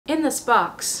In this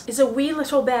box is a wee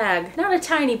little bag, not a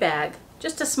tiny bag,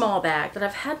 just a small bag that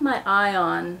I've had my eye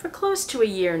on for close to a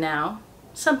year now,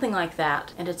 something like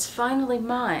that, and it's finally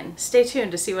mine. Stay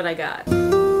tuned to see what I got.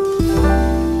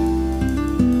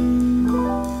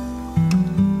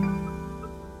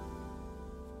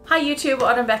 Hi YouTube,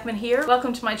 Autumn Beckman here.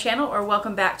 Welcome to my channel, or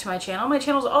welcome back to my channel. My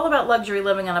channel is all about luxury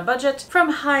living on a budget, from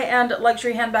high-end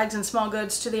luxury handbags and small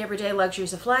goods to the everyday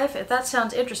luxuries of life. If that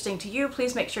sounds interesting to you,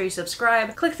 please make sure you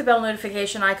subscribe. Click the bell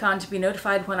notification icon to be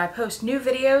notified when I post new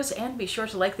videos, and be sure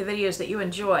to like the videos that you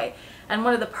enjoy. And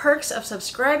one of the perks of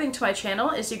subscribing to my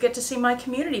channel is you get to see my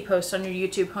community posts on your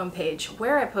YouTube homepage,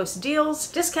 where I post deals,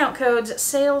 discount codes,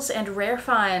 sales, and rare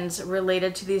finds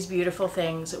related to these beautiful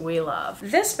things we love.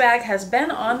 This bag has been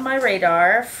on my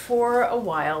radar for a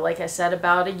while, like I said,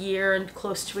 about a year and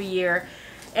close to a year.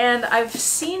 And I've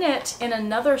seen it in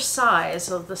another size,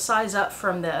 so the size up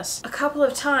from this, a couple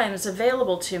of times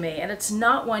available to me, and it's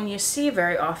not one you see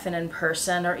very often in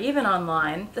person or even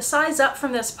online. The size up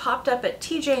from this popped up at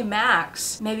TJ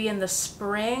Maxx, maybe in the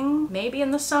spring, maybe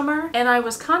in the summer, and I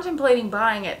was contemplating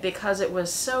buying it because it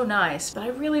was so nice, but I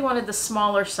really wanted the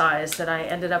smaller size that I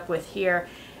ended up with here.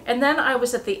 And then I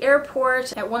was at the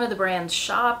airport at one of the brand's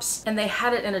shops, and they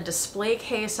had it in a display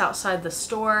case outside the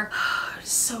store.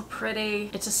 It's so pretty.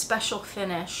 It's a special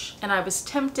finish. And I was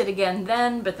tempted again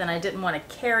then, but then I didn't want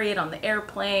to carry it on the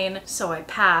airplane, so I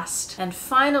passed. And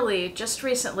finally, just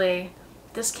recently,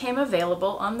 this came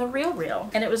available on The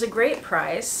RealReal, and it was a great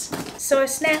price. So I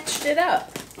snatched it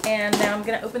up, and now I'm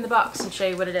gonna open the box and show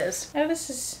you what it is. Oh, this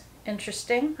is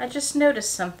interesting. I just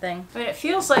noticed something. I mean, it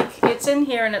feels like it's in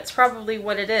here and it's probably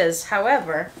what it is.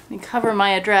 However, let me cover my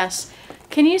address.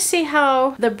 Can you see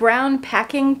how the brown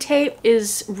packing tape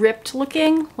is ripped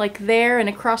looking, like there and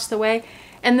across the way?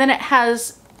 And then it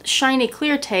has shiny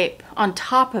clear tape on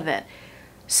top of it.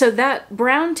 So that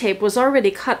brown tape was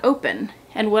already cut open,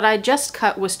 and what I just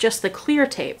cut was just the clear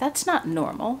tape. That's not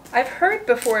normal. I've heard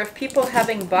before of people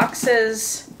having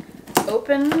boxes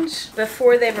opened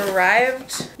before they've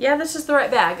arrived. Yeah, this is the right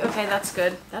bag. Okay, that's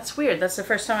good. That's weird. That's the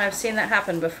first time I've seen that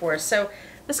happen before. So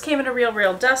this came in a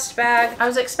RealReal dust bag. I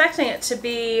was expecting it to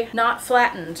be not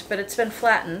flattened, but it's been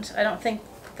flattened. I don't think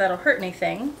that'll hurt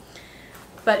anything,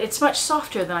 but it's much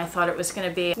softer than I thought it was going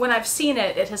to be. When I've seen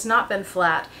it, it has not been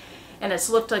flat, and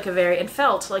it's looked like and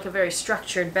felt like a very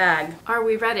structured bag. Are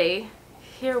we ready?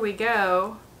 Here we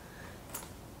go.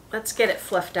 Let's get it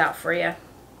fluffed out for you.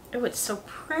 Oh, it's so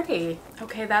pretty.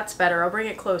 Okay, that's better. I'll bring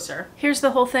it closer. Here's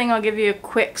the whole thing. I'll give you a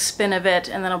quick spin of it,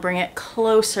 and then I'll bring it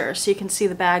closer so you can see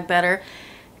the bag better.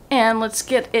 And let's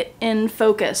get it in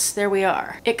focus. There we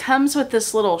are. It comes with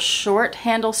this little short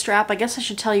handle strap. I guess I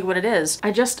should tell you what it is.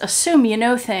 I just assume you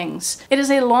know things. It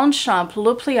is a Longchamp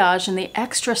Le Pliage in the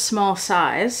extra small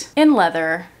size, in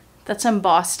leather, that's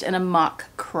embossed in a mock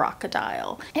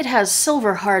crocodile. It has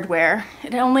silver hardware.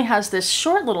 It only has this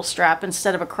short little strap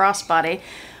instead of a crossbody,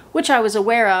 which I was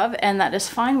aware of, and that is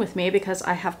fine with me because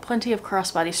I have plenty of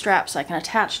crossbody straps I can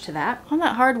attach to that. On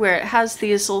that hardware, it has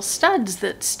these little studs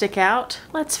that stick out.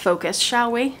 Let's focus,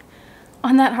 shall we?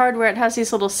 On that hardware, it has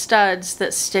these little studs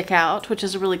that stick out, which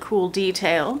is a really cool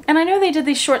detail. And I know they did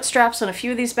these short straps on a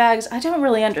few of these bags. I don't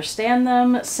really understand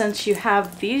them, since you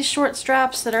have these short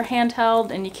straps that are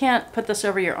handheld, and you can't put this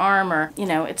over your arm, or, you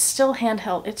know, it's still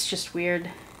handheld. It's just weird.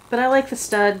 But I like the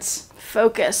studs.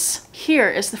 Focus. Here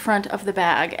is the front of the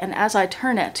bag, and as I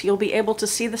turn it, you'll be able to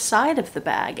see the side of the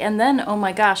bag, and then, oh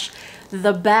my gosh,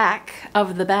 the back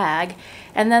of the bag,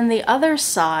 and then the other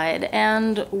side,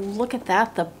 and look at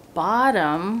that, the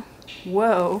bottom.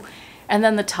 Whoa. And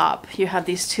then the top. You have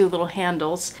these two little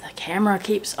handles. The camera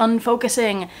keeps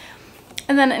unfocusing.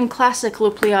 And then in classic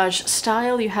Le Pliage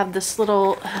style, you have this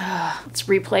little, let's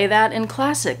replay that. In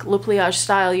classic Le Pliage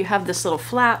style, you have this little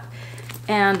flap.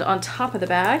 And on top of the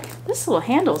bag, this little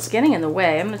handle is getting in the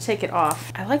way. I'm going to take it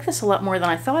off. I like this a lot more than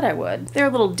I thought I would. There are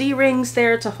little D-rings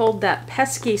there to hold that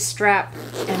pesky strap.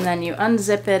 And then you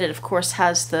unzip it. It, of course,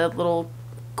 has the little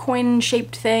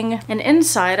coin-shaped thing. And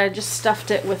inside, I just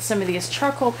stuffed it with some of these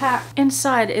charcoal packs.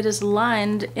 Inside, it is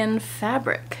lined in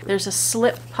fabric. There's a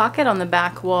slip pocket on the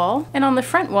back wall. And on the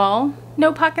front wall,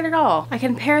 no pocket at all. I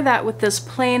can pair that with this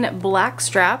plain black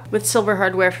strap with silver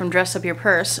hardware from Dress Up Your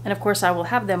Purse, and of course I will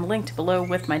have them linked below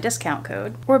with my discount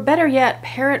code. Or better yet,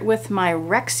 pair it with my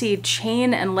Rexy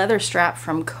chain and leather strap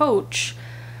from Coach,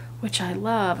 which I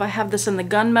love. I have this in the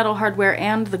gunmetal hardware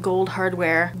and the gold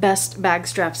hardware. Best bag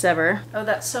straps ever. Oh,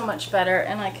 that's so much better,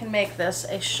 and I can make this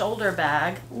a shoulder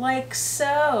bag like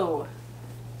so.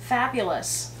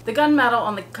 Fabulous. The gunmetal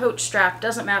on the Coach strap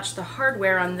doesn't match the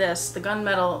hardware on this. The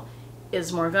gunmetal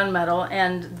is more gunmetal,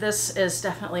 and this is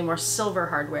definitely more silver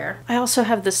hardware. I also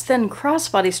have this thin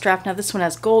crossbody strap. Now this one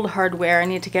has gold hardware. I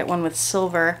need to get one with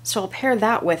silver, so I'll pair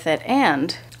that with it,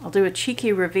 and I'll do a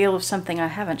cheeky reveal of something I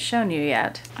haven't shown you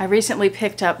yet. I recently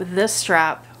picked up this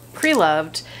strap,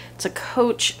 pre-loved. It's a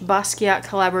Coach Basquiat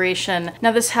collaboration.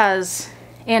 Now this has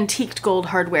antiqued gold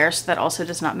hardware, so that also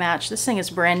does not match. This thing is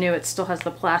brand new. It still has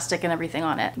the plastic and everything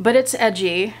on it, but it's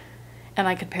edgy, and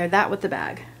I could pair that with the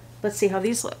bag. Let's see how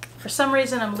these look. For some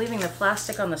reason, I'm leaving the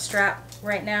plastic on the strap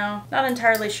right now. Not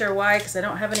entirely sure why, because I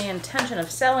don't have any intention of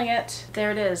selling it.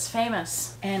 There it is,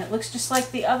 Famous. And it looks just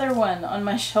like the other one on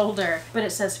my shoulder, but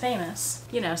it says Famous,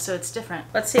 you know, so it's different.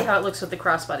 Let's see how it looks with the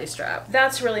crossbody strap.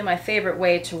 That's really my favorite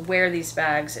way to wear these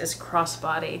bags, is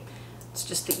crossbody. It's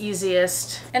just the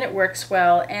easiest, and it works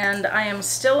well. And I am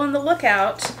still on the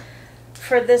lookout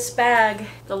for this bag,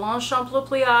 the Longchamp Le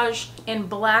Pliage in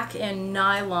black and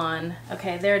nylon.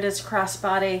 Okay, there it is,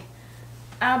 crossbody.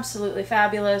 Absolutely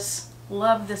fabulous.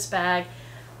 Love this bag.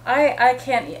 I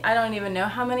don't even know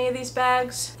how many of these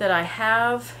bags that I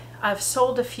have. I've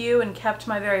sold a few and kept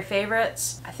my very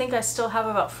favorites. I think I still have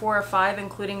about 4 or 5,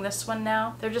 including this one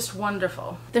now. They're just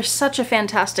wonderful. They're such a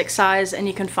fantastic size, and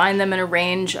you can find them in a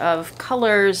range of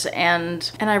colors,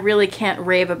 and I really can't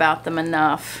rave about them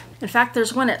enough. In fact,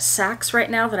 there's one at Saks right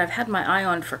now that I've had my eye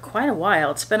on for quite a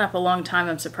while. It's been up a long time.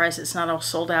 I'm surprised it's not all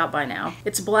sold out by now.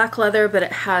 It's black leather, but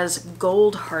it has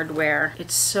gold hardware.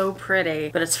 It's so pretty,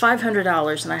 but it's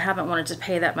 $500, and I haven't wanted to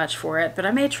pay that much for it, but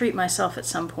I may treat myself at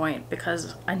some point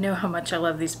because I know how much I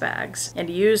love these bags and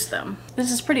use them.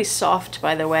 This is pretty soft,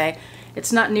 by the way.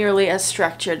 It's not nearly as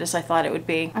structured as I thought it would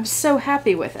be. I'm so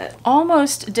happy with it.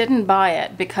 Almost didn't buy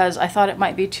it because I thought it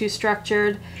might be too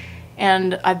structured,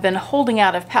 and I've been holding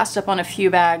out. I've passed up on a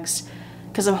few bags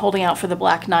because I'm holding out for the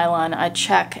black nylon. I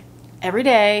check every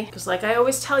day, because like I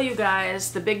always tell you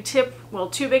guys, the big tip, well,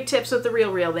 2 big tips with The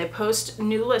RealReal. They post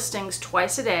new listings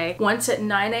twice a day, once at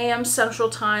 9 a.m. Central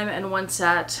Time and once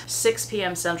at 6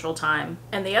 p.m. Central Time.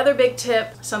 And the other big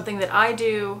tip, something that I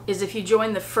do, is if you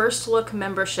join the First Look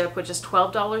membership, which is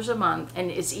 $12 a month, and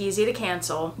it's easy to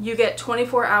cancel, you get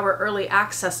 24-hour early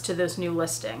access to those new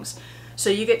listings. So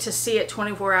you get to see it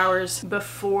 24 hours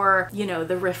before, you know,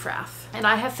 the riffraff. And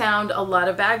I have found a lot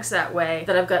of bags that way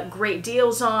that I've got great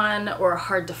deals on, or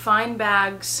hard to find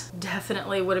bags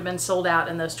definitely would have been sold out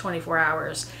in those 24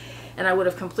 hours. And I would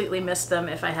have completely missed them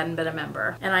if I hadn't been a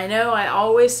member. And I know I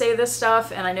always say this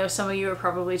stuff, and I know some of you are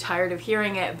probably tired of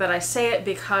hearing it, but I say it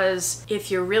because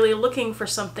if you're really looking for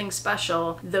something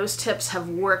special, those tips have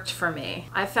worked for me.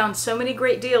 I found so many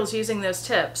great deals using those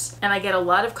tips, and I get a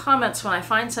lot of comments when I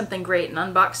find something great and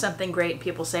unbox something great, and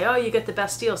people say, oh, you get the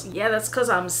best deals. Yeah, that's because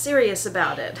I'm serious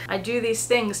about it. I do these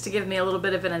things to give me a little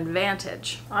bit of an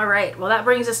advantage. All right, well, that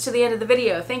brings us to the end of the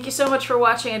video. Thank you so much for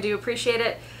watching. I do appreciate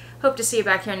it. Hope to see you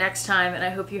back here next time, and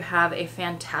I hope you have a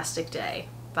fantastic day.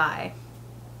 Bye.